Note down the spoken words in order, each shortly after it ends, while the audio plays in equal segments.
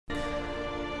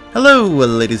Hello,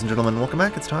 ladies and gentlemen, welcome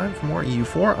back. It's time for more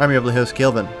EU4. I'm your lovely host,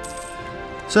 Kelvin.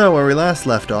 So, where we last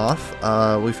left off,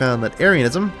 we found that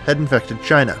Arianism had infected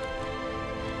China.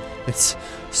 It's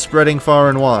spreading far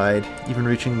and wide, even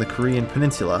reaching the Korean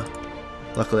peninsula.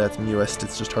 Luckily that's in the US,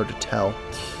 it's just hard to tell.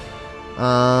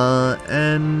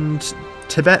 And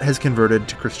Tibet has converted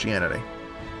to Christianity.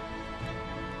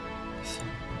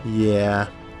 Yeah,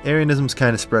 Arianism's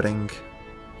kind of spreading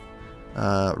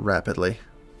rapidly.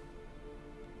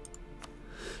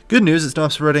 Good news, it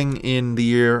stopped spreading in the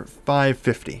year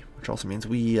 550, which also means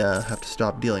we have to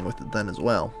stop dealing with it then as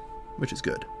well, which is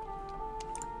good.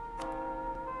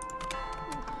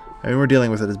 I mean, we're dealing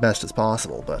with it as best as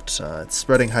possible, but it's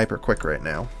spreading hyper quick right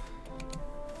now.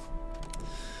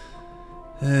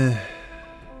 Oh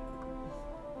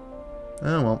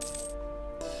well.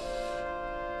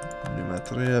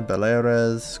 Numatria,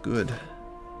 Baleares, good.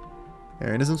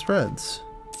 Arianism spreads.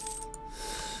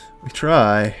 We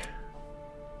try.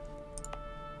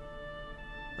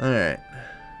 Alright.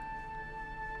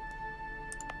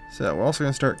 So, we're also going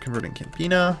to start converting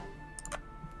Campina.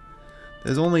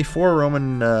 There's only 4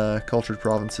 Roman cultured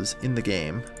provinces in the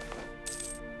game.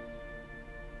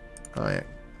 Oh yeah,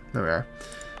 there we are.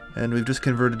 And we've just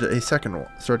converted a second one.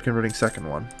 Started converting second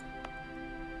one.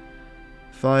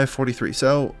 543.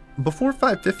 So, before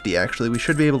 550 actually, we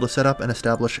should be able to set up and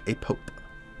establish a pope.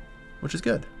 Which is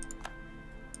good.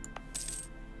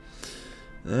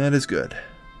 That is good.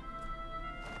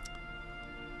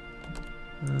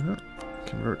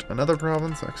 Convert another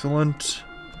province, excellent.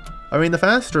 I mean, the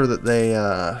faster that they,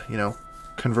 you know,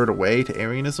 convert away to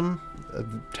Arianism,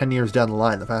 10 years down the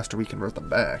line, the faster we convert them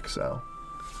back, so.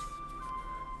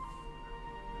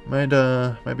 Might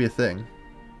be a thing.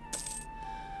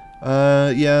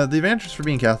 Yeah, the advantages for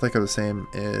being Catholic are the same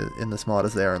in this mod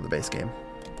as they are in the base game.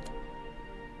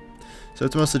 So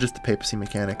it's mostly just the papacy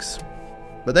mechanics.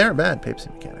 But they aren't bad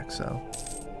papacy mechanics, so.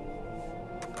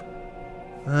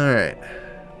 Alright.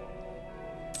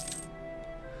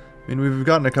 I mean, we've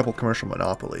gotten a couple commercial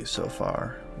monopolies so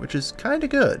far, which is kind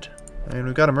of good. I mean,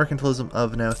 we've got a mercantilism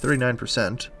of now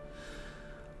 39%.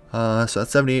 So that's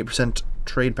 78%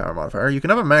 trade power modifier. You can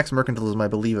have a max mercantilism, I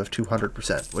believe, of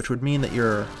 200%, which would mean that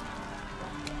you're...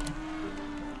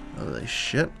 Holy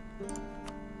shit.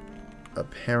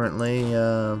 Apparently,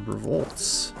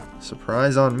 revolts.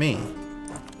 Surprise on me.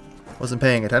 Wasn't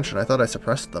paying attention. I thought I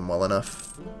suppressed them well enough.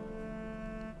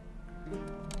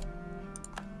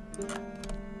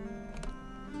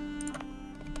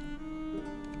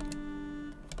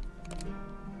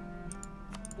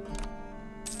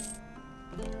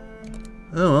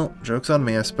 Oh well, joke's on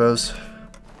me, I suppose.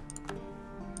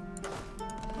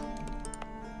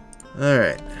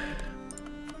 Alright.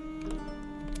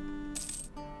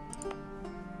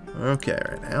 Okay,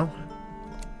 right now.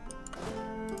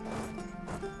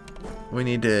 We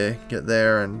need to get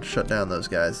there and shut down those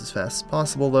guys as fast as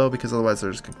possible, though, because otherwise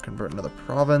they're just going to convert another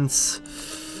province.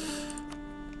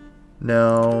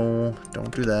 No,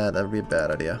 don't do that. That would be a bad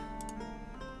idea.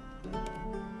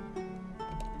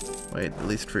 Wait, at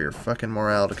least for your fucking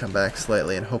morale to come back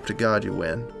slightly and hope to God you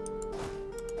win.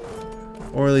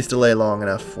 Or at least delay long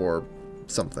enough for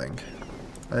something.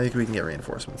 I think we can get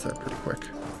reinforcements there pretty quick.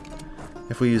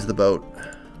 If we use the boat.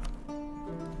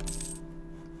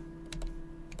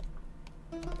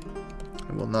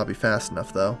 It will not be fast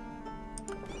enough, though.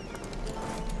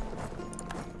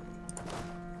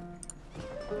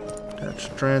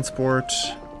 Attach transport.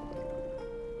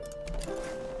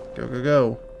 Go, go,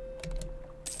 go.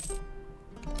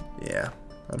 Yeah,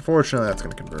 unfortunately that's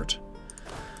going to convert.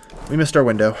 We missed our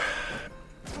window.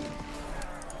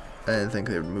 I didn't think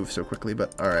they would move so quickly,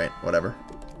 but alright, whatever.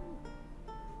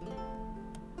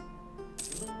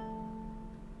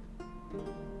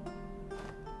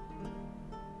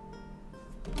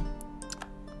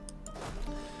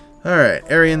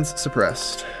 Alright, Aryans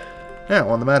suppressed. Yeah,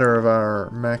 well, in the matter of our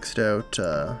maxed out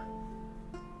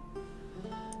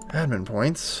admin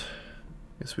points,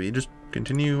 guess we just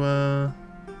continue,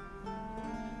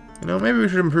 you know, maybe we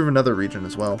should improve another region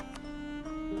as well.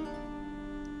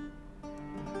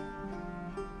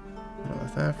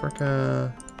 North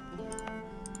Africa.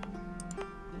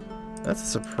 That's a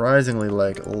surprisingly,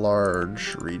 like,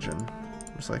 large region.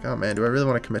 Just like, oh man, do I really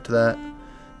want to commit to that?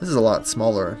 This is a lot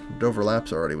smaller. It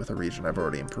overlaps already with a region I've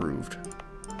already improved.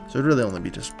 So it'd really only be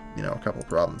just, you know, a couple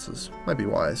provinces. Might be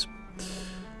wise.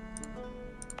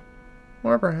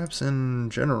 Or perhaps in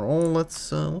general, let's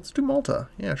do Malta.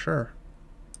 Yeah, sure.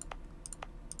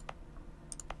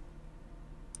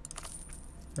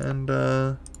 And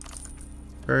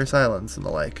various islands and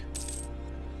the like.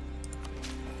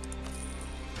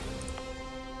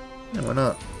 Yeah, why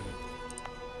not?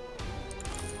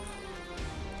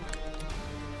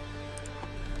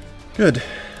 Good.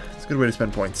 It's a good way to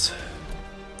spend points.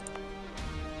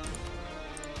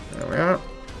 There we are.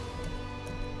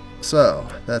 So,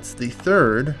 that's the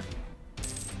third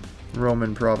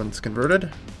Roman province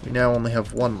converted. We now only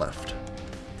have one left.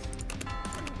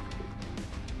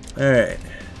 Alright.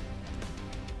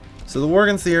 So the war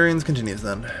against the Aryans continues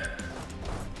then.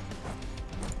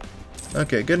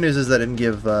 Okay, good news is that I didn't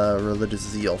give religious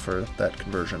zeal for that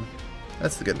conversion.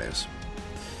 That's the good news.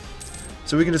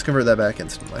 So we can just convert that back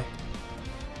instantly.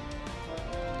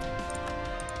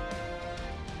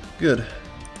 Good.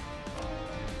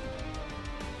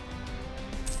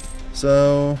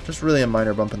 So, just really a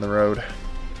minor bump in the road.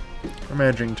 We're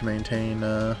managing to maintain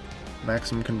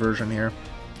maximum conversion here.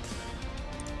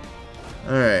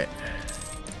 Alright.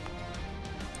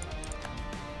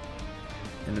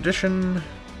 In addition,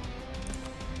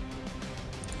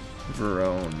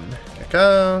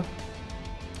 Veronica.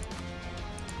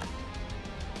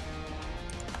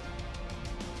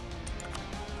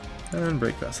 And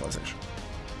break vassalization.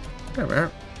 There we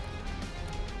are.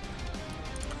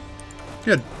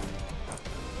 Good.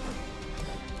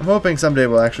 I'm hoping someday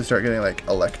we'll actually start getting, like,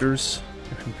 electors.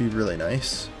 It would be really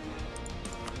nice.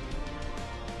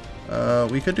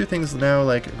 We could do things now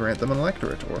like grant them an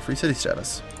electorate or free city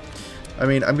status. I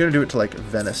mean, I'm going to do it to, like,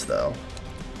 Venice, though.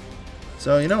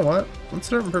 So, you know what? Let's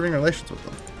start improving relations with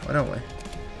them. Why don't we?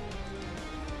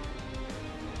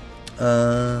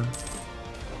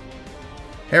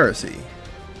 Heresy.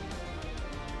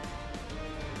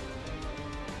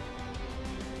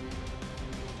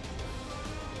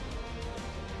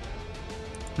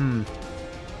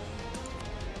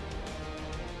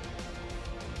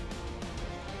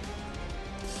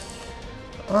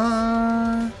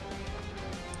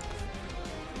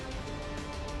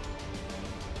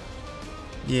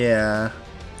 Yeah.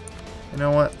 You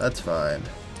know what? That's fine.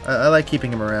 I like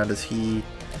keeping him around as he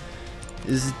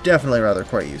is definitely rather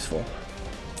quite useful.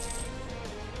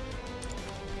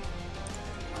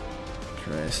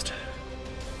 Christ.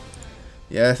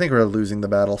 Yeah, I think we're losing the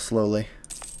battle slowly.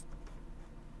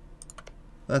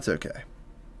 That's okay.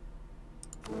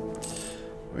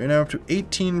 We're now up to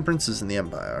 18 princes in the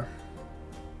Empire.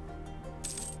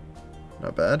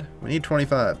 Not bad. We need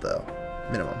 25, though.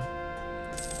 Minimum.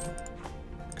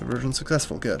 Conversion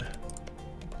successful. Good.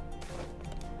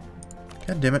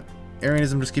 God damn it.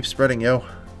 Arianism just keeps spreading, yo.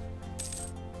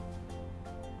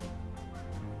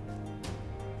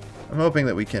 I'm hoping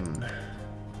that we can...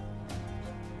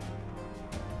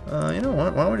 you know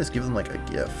what? Why don't we just give them, like, a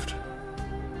gift?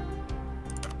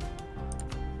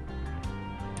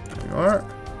 There you are.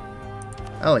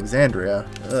 Alexandria.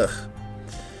 Ugh.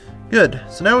 Good.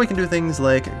 So now we can do things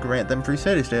like grant them free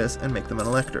city status and make them an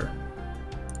elector.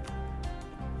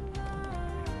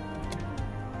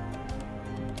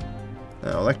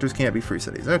 No, electors can't be free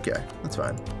cities. Okay, that's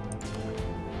fine.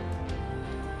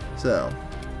 So,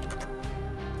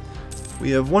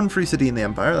 we have one free city in the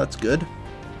Empire. That's good.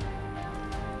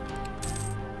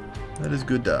 That is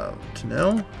good to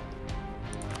know.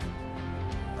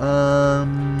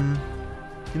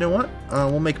 You know what?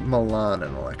 We'll make Milan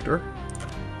an elector.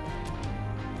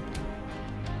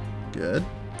 Good.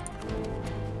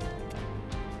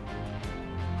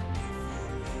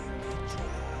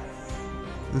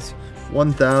 This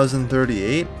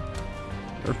 1038. Is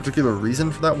there a particular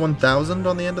reason for that 1000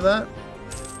 on the end of that?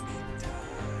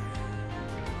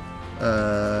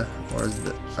 Or is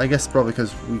it, I guess probably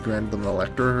because we granted them an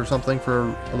elector or something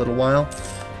for a little while.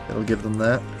 It'll give them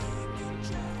that.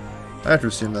 I have to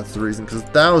assume that's the reason, because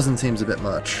 1000 seems a bit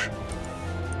much.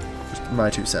 Just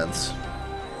my 2 cents.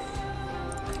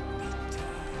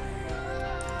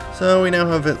 So we now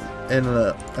have it in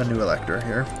a new elector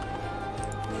here,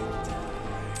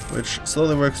 which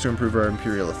slowly works to improve our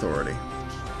imperial authority.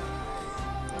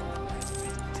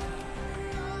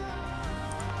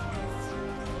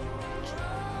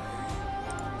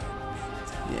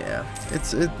 Yeah,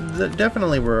 it's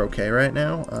definitely we're okay right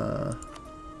now.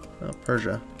 Oh,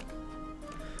 Persia.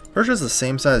 Persia has the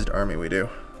same sized army we do.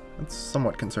 It's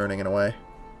somewhat concerning in a way.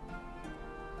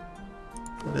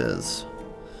 It is.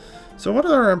 So what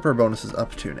are our emperor bonuses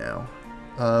up to now?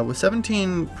 With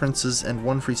 17 princes and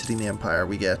 1 free city in the Empire,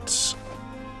 we get...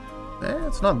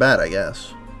 it's not bad, I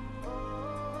guess.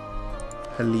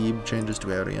 Halib changes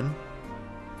to Aryan.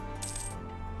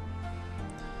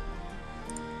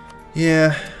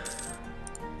 Yeah.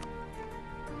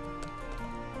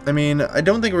 I mean, I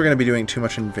don't think we're going to be doing too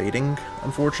much invading,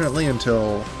 unfortunately,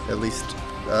 until at least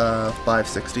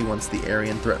 560 once the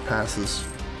Aryan threat passes.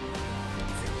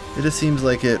 It just seems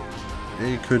like it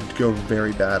could go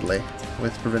very badly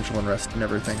with provincial unrest and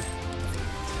everything.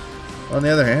 On the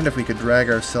other hand, if we could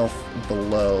drag ourselves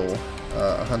below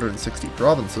 160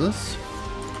 provinces,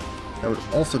 that would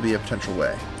also be a potential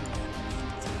way.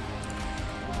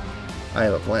 I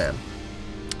have a plan.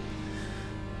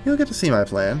 You'll get to see my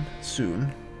plan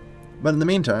soon. But in the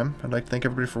meantime, I'd like to thank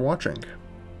everybody for watching.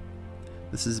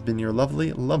 This has been your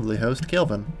lovely, lovely host,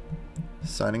 Calvin,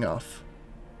 signing off.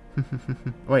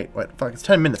 Wait, fuck, it's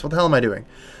 10 minutes. What the hell am I doing?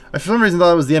 I for some reason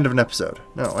thought it was the end of an episode.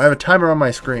 No, I have a timer on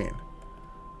my screen.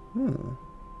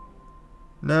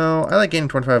 No, I like gaining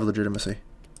 25 legitimacy.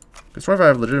 Because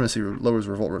 25 legitimacy lowers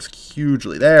revolt risk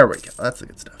hugely. There we go. That's the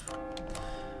good stuff.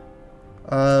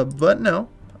 But no,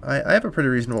 I have a pretty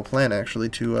reasonable plan, actually,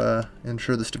 to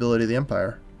ensure the stability of the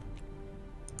Empire.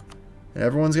 And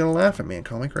everyone's going to laugh at me and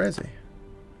call me crazy.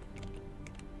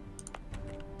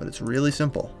 But it's really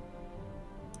simple.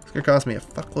 It's going to cost me a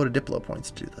fuckload of Diplo points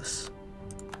to do this.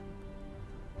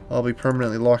 I'll be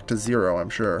permanently locked to 0, I'm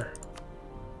sure.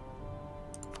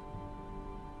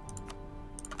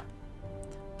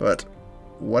 But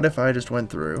what if I just went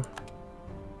through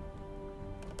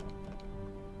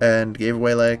and gave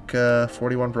away like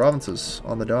 41 provinces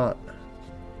on the dot?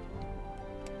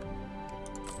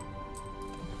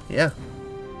 Yeah.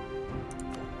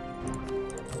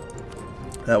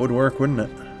 That would work, wouldn't it?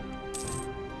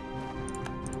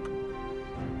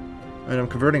 I mean, I'm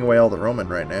converting away all the Roman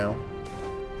right now.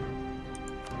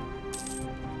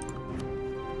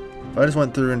 If I just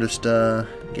went through and just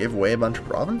gave away a bunch of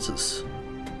provinces,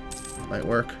 might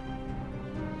work.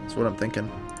 That's what I'm thinking.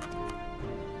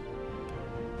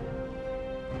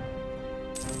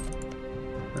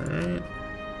 Alright.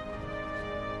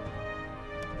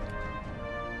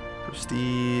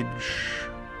 Prestige.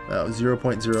 Oh,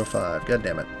 0.05. God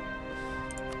damn it.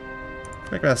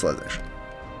 Quick vassalization.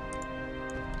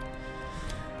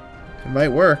 It might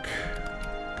work.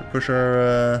 Could push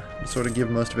our, sort of give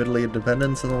most of Italy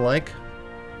independence and the like.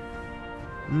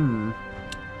 The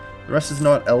rest is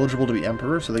not eligible to be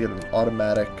emperor, so they get an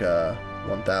automatic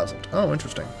 1,000. Oh,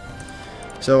 interesting.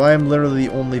 So I'm literally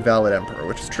the only valid emperor,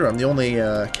 which is true. I'm the only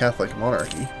Catholic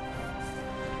monarchy.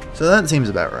 So that seems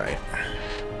about right.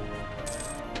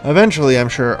 Eventually, I'm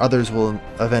sure others will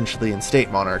eventually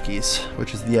instate monarchies,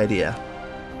 which is the idea.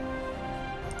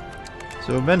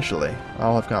 So eventually,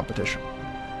 I'll have competition.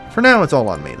 For now, it's all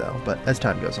on me, though, but as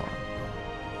time goes on.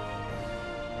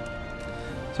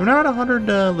 So we're now at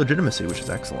 100 legitimacy, which is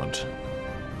excellent.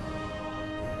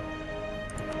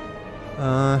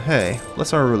 Hey,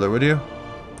 bless our ruler, would you?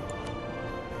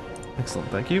 Excellent,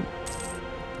 thank you.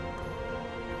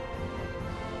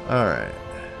 Alright.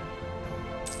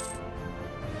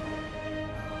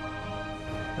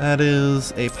 That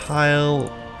is a pile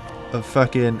of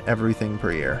fucking everything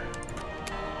per year.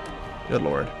 Good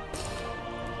lord.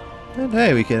 And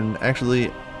hey, we can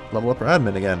actually level up our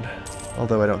admin again.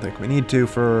 Although I don't think we need to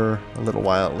for a little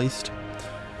while at least.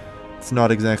 It's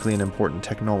not exactly an important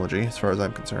technology as far as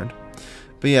I'm concerned.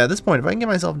 But yeah, at this point, if I can get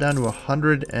myself down to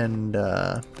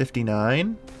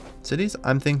 159 cities,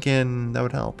 I'm thinking that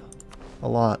would help a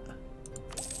lot.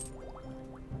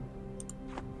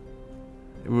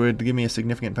 It would give me a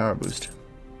significant power boost.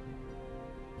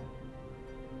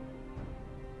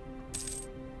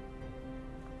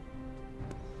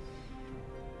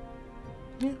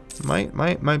 Yeah,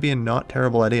 might be a not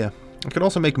terrible idea. I could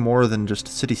also make more than just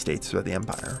city-states throughout the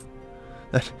Empire.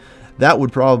 That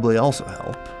would probably also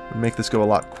help. Would make this go a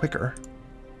lot quicker.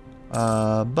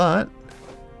 But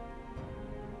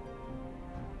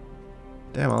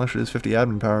damn, I'll actually lose 50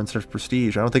 admin power instead of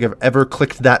prestige. I don't think I've ever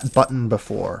clicked that button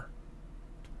before.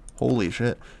 Holy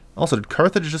shit. Also, did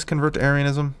Carthage just convert to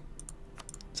Arianism?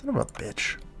 Son of a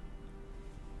bitch.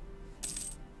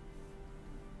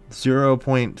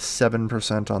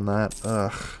 0.7% on that.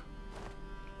 Ugh.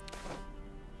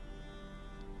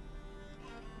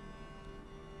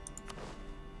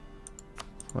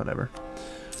 Whatever.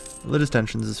 Religious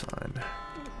tensions is fine.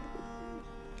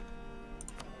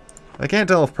 I can't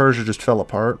tell if Persia just fell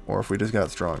apart or if we just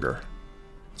got stronger.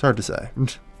 It's hard to say.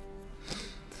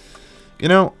 You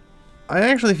know, I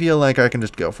actually feel like I can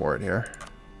just go for it here.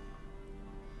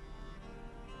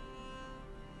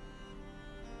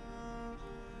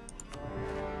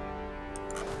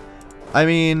 I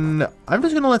mean, I'm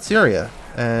just gonna let Assyria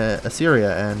and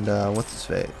what's his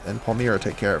fate and Palmyra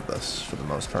take care of this for the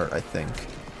most part, I think.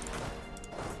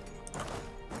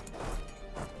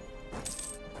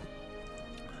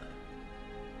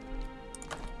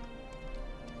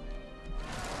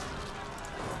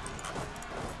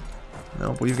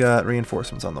 Nope, we've got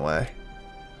reinforcements on the way.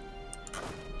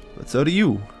 But so do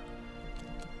you.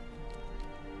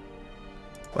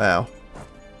 Wow.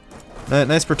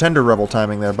 Nice pretender rebel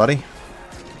timing there, buddy.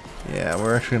 Yeah,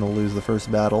 we're actually going to lose the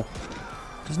first battle.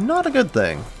 Which is not a good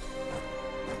thing.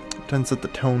 Tends to set the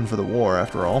tone for the war,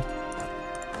 after all.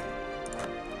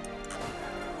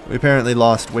 We apparently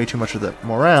lost way too much of the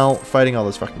morale fighting all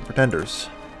those fucking pretenders.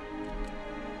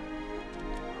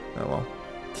 Oh well.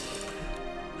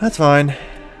 That's fine.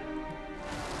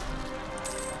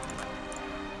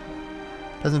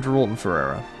 Peasant revolt in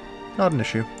Ferrara. Not an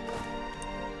issue.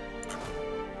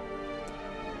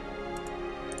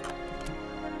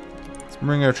 Let's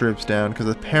bring our troops down, because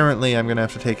apparently I'm going to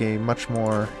have to take a much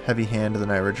more heavy hand than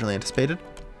I originally anticipated.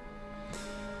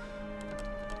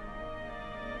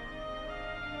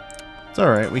 It's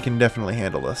alright, we can definitely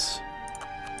handle this.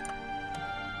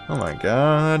 Oh my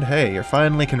god, hey, you're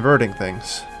finally converting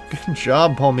things. Good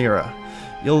job, Palmyra.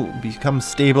 You'll become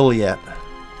stable yet.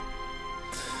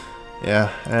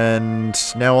 Yeah, and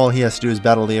now all he has to do is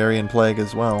battle the Aryan Plague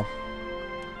as well.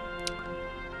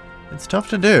 It's tough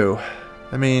to do.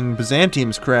 I mean,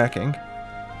 Byzantium's cracking.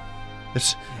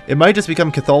 It might just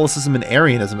become Catholicism and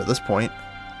Arianism at this point.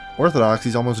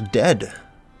 Orthodoxy's almost dead.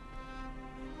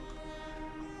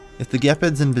 If the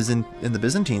Gepids and the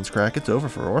Byzantines crack, it's over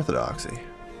for Orthodoxy.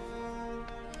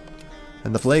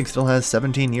 And the Plague still has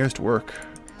 17 years to work.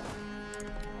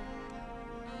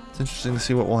 It's interesting to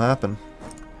see what will happen.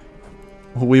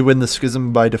 Will we win the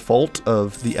schism by default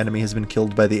of the enemy has been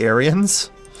killed by the Aryans?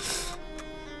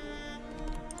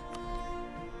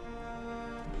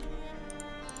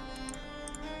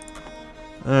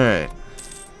 Alright.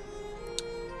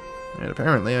 And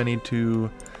apparently I need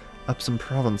to up some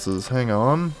provinces. Hang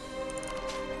on.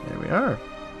 There we are.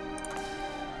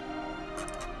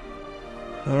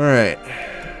 Alright.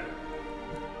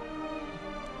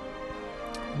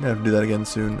 I'm gonna have to do that again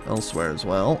soon elsewhere as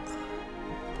well.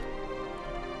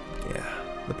 Yeah.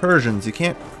 The Persians, you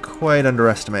can't quite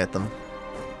underestimate them.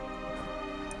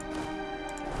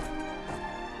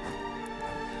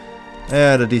 I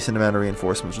had a decent amount of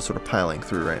reinforcements just sort of piling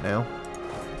through right now.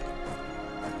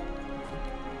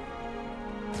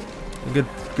 A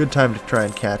good time to try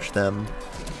and catch them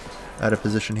out of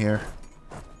position here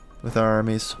with our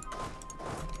armies.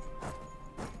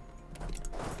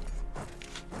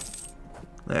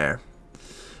 There.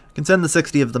 I can send the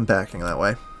 60 of them packing that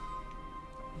way.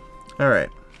 Alright.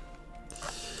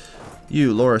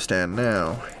 You, Loristan,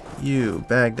 now. You,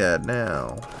 Baghdad,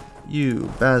 now. You,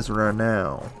 Basra,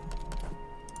 now.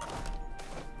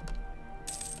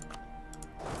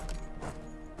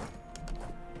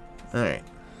 Alright.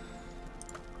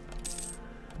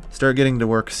 Start getting to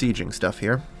work sieging stuff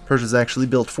here. Persia's actually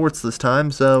built forts this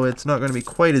time, so it's not going to be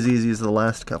quite as easy as the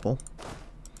last couple.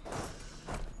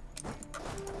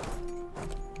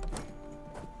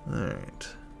 Alright.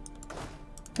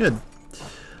 Good.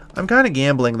 I'm kind of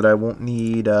gambling that I won't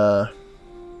need,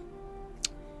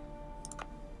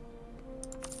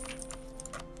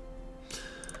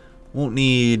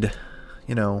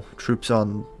 you know, troops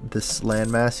on this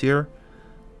landmass here.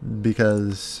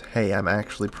 Because, hey, I'm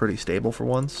actually pretty stable for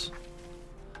once.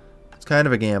 It's kind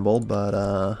of a gamble,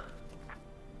 but,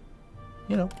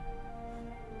 you know,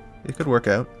 it could work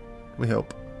out. We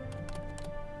hope.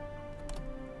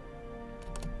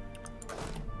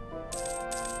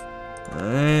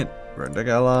 Alright,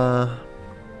 Rendagala.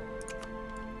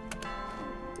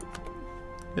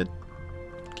 Good.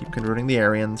 Keep converting the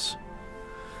Aryans.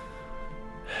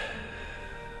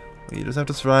 We just have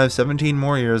to survive 17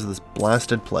 more years of this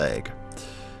blasted plague.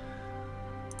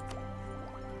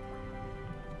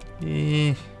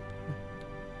 I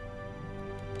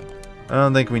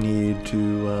don't think we need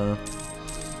to,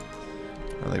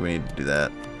 do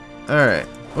that. Alright.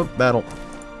 Oh, battle.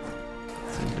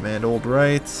 Demand old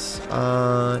rights.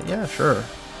 Yeah, sure.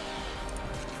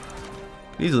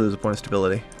 Could easily lose a point of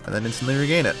stability, and then instantly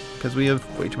regain it, because we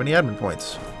have way too many admin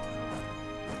points.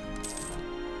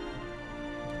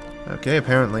 Okay,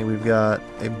 apparently we've got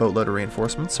a boatload of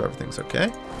reinforcements, so everything's okay.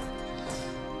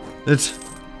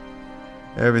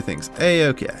 Everything's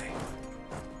A-okay.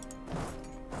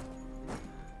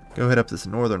 Go head up this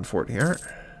northern fort here.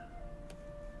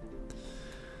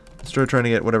 Start trying to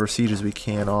get whatever sieges we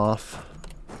can off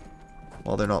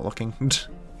while they're not looking. Should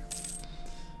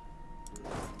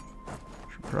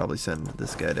probably send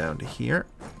this guy down to here.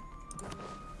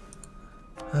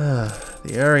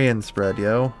 The Aryan spread,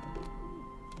 yo.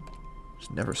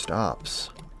 Just never stops.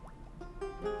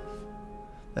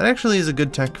 That actually is a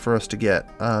good tech for us to get,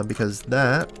 because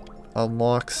that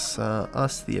unlocks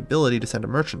us the ability to send a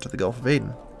merchant to the Gulf of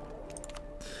Aden.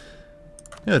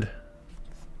 Good.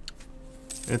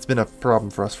 It's been a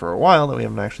problem for us for a while that we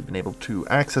haven't actually been able to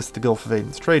access the Gulf of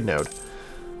Aden's trade node.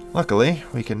 Luckily,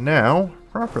 we can now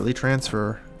properly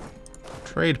transfer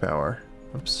trade power.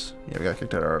 Oops. Yeah, we got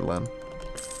kicked out of Ardalan.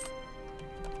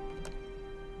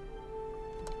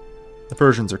 The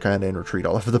Persians are kind of in retreat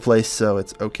all over the place, so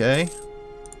it's okay.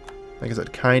 Like I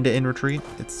said, kind of in retreat.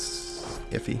 It's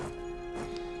iffy.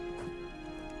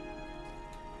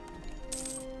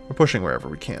 We're pushing wherever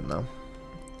we can, though.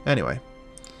 Anyway.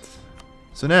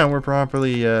 So now we're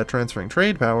properly transferring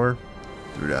trade power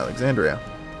through to Alexandria.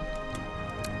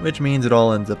 Which means it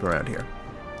all ends up around here.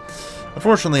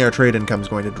 Unfortunately, our trade income is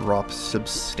going to drop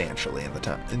substantially in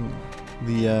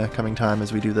the coming time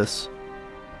as we do this.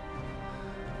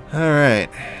 Alright.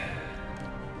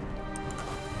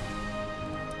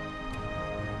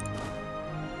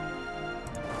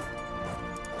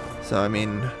 So, I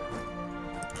mean...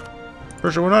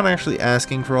 Persia, we're not actually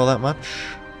asking for all that much.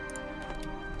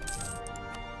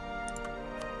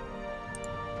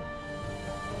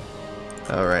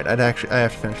 Alright, I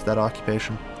have to finish that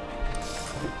occupation.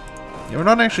 Yeah, we're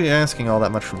not actually asking all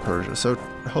that much from Persia, so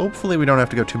hopefully we don't have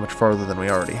to go too much farther than we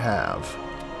already have.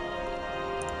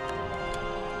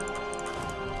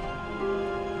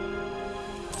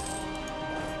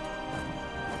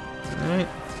 Alright.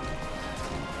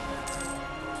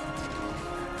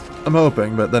 I'm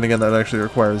hoping, but then again that actually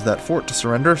requires that fort to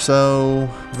surrender, so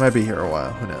we might be here a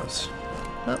while, who knows.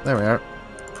 Oh, there we are.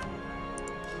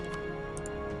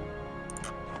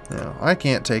 Now, I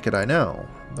can't take it, I know,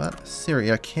 but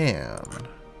Syria can.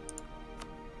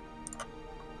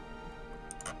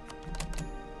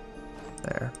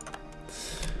 There.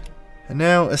 And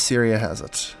now Assyria has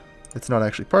it. It's not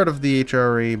actually part of the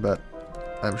HRE, but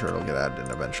I'm sure it'll get added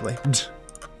in eventually.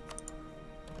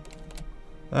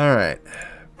 Alright.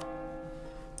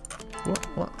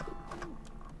 What?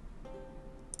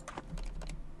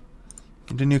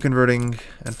 Continue converting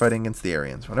and fighting against the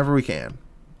Aryans whenever we can.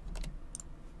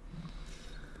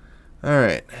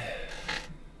 Alright.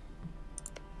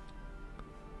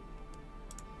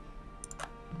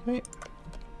 Okay.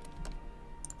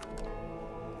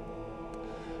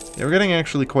 Yeah, we're getting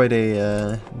actually quite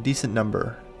a decent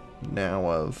number now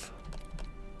of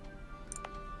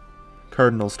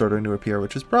cardinals starting to appear,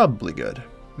 which is probably good.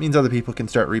 It means other people can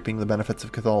start reaping the benefits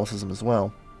of Catholicism as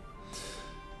well.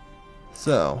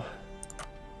 So...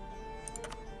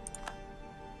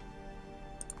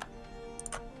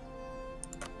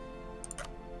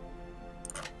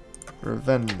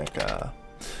 Ravennica.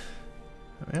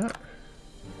 There we are.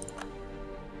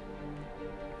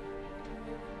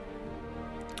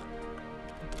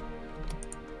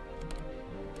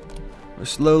 We're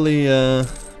slowly,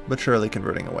 but surely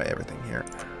converting away everything here.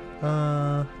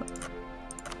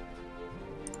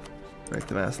 Break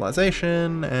the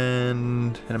vassalization,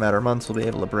 and in a matter of months we'll be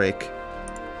able to break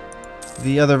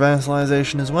the other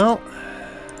vassalization as well.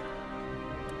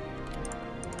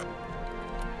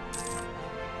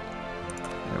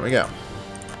 There we go.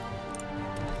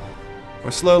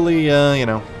 We're slowly, you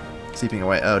know, seeping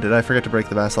away. Oh, did I forget to break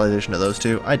the vassalization of those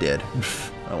two? I did.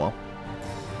 Oh well.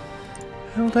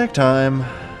 It'll take time,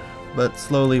 but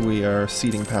slowly we are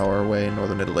ceding power away in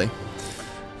northern Italy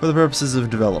for the purposes of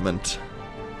development.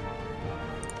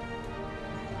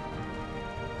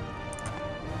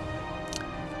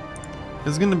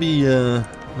 It's going to be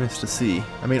nice to see.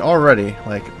 I mean, already,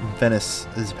 like, Venice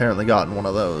has apparently gotten one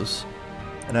of those.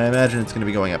 And I imagine it's going to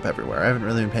be going up everywhere. I haven't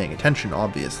really been paying attention,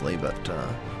 obviously, but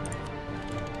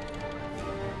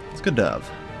it's good to have.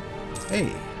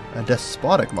 Hey, a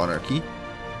despotic monarchy.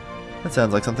 That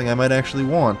sounds like something I might actually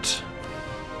want.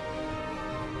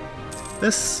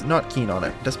 This, not keen on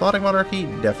it. Despotic monarchy,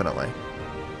 definitely.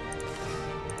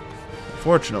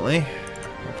 Unfortunately,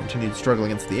 our continued struggle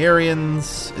against the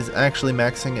Aryans is actually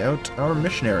maxing out our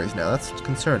missionaries now. That's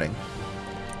concerning.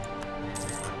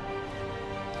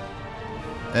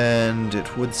 And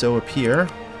it would so appear.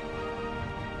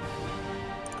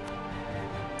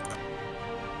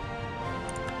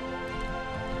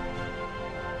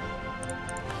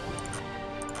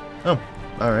 Oh,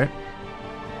 alright.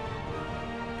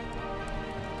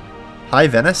 Hi,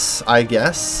 Venice, I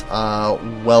guess.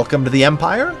 Welcome to the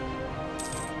Empire?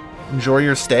 Enjoy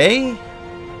your stay?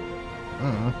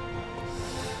 I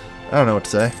don't know what to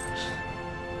say.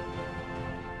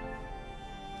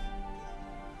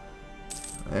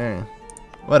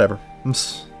 Whatever.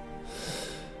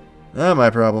 Not my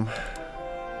problem.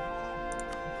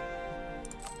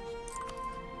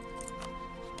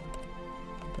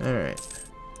 Alright.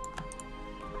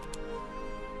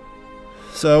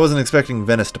 So I wasn't expecting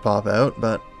Venice to pop out,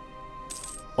 but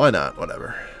why not?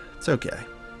 Whatever. It's okay.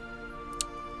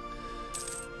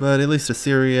 But at least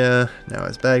Assyria now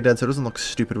has Baghdad, so it doesn't look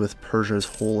stupid with Persia's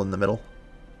hole in the middle.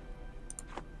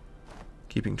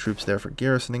 Keeping troops there for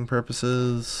garrisoning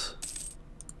purposes.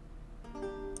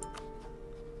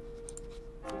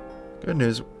 Good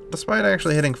news. Despite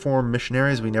actually hitting 4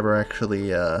 missionaries, we never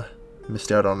actually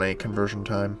missed out on a conversion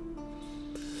time.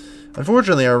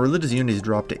 Unfortunately, our religious unity's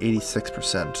dropped to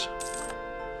 86%,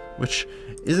 which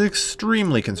is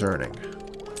extremely concerning.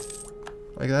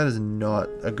 Like, that is not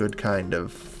a good kind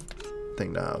of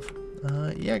thing to have.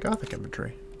 Yeah, Gothic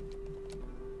infantry.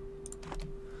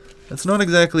 That's not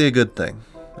exactly a good thing,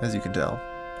 as you can tell.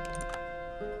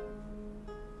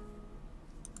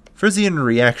 Frisian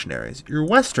reactionaries. You're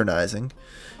westernizing.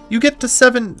 You get to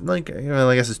 7, like, well,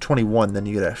 I guess it's 21, then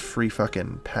you get a free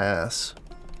fucking pass.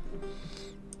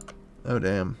 Oh,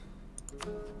 damn.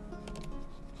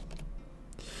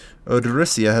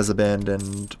 Odrysia has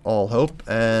abandoned all hope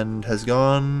and has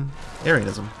gone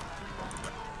Arianism.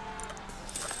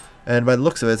 And by the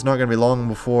looks of it, it's not going to be long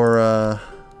before, wow,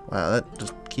 that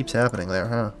just keeps happening there,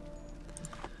 huh?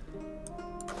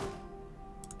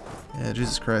 Yeah,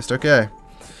 Jesus Christ, okay.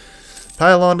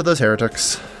 Pile on to those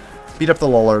heretics. Beat up the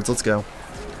Lollards, let's go.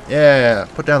 Yeah,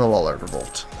 put down the Lollard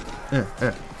revolt. Yeah.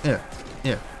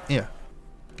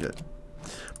 Good.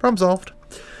 Problem solved.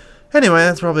 Anyway,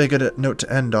 that's probably a good note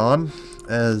to end on,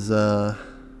 as,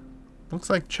 looks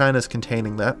like China's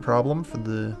containing that problem for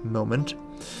the moment.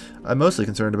 I'm mostly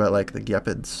concerned about, like, the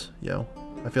Gepids, yo.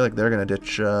 I feel like they're gonna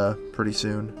ditch, pretty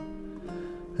soon.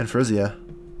 And Frisia,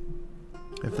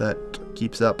 if that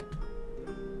keeps up.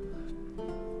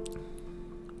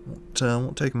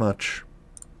 Won't take much.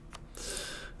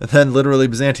 And then, literally,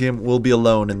 Byzantium will be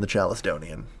alone in the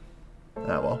Chalcedonian.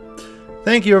 Ah, well.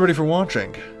 Thank you, everybody, for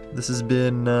watching. This has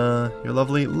been, your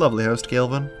lovely, lovely host,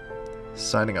 Calvin,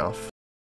 signing off.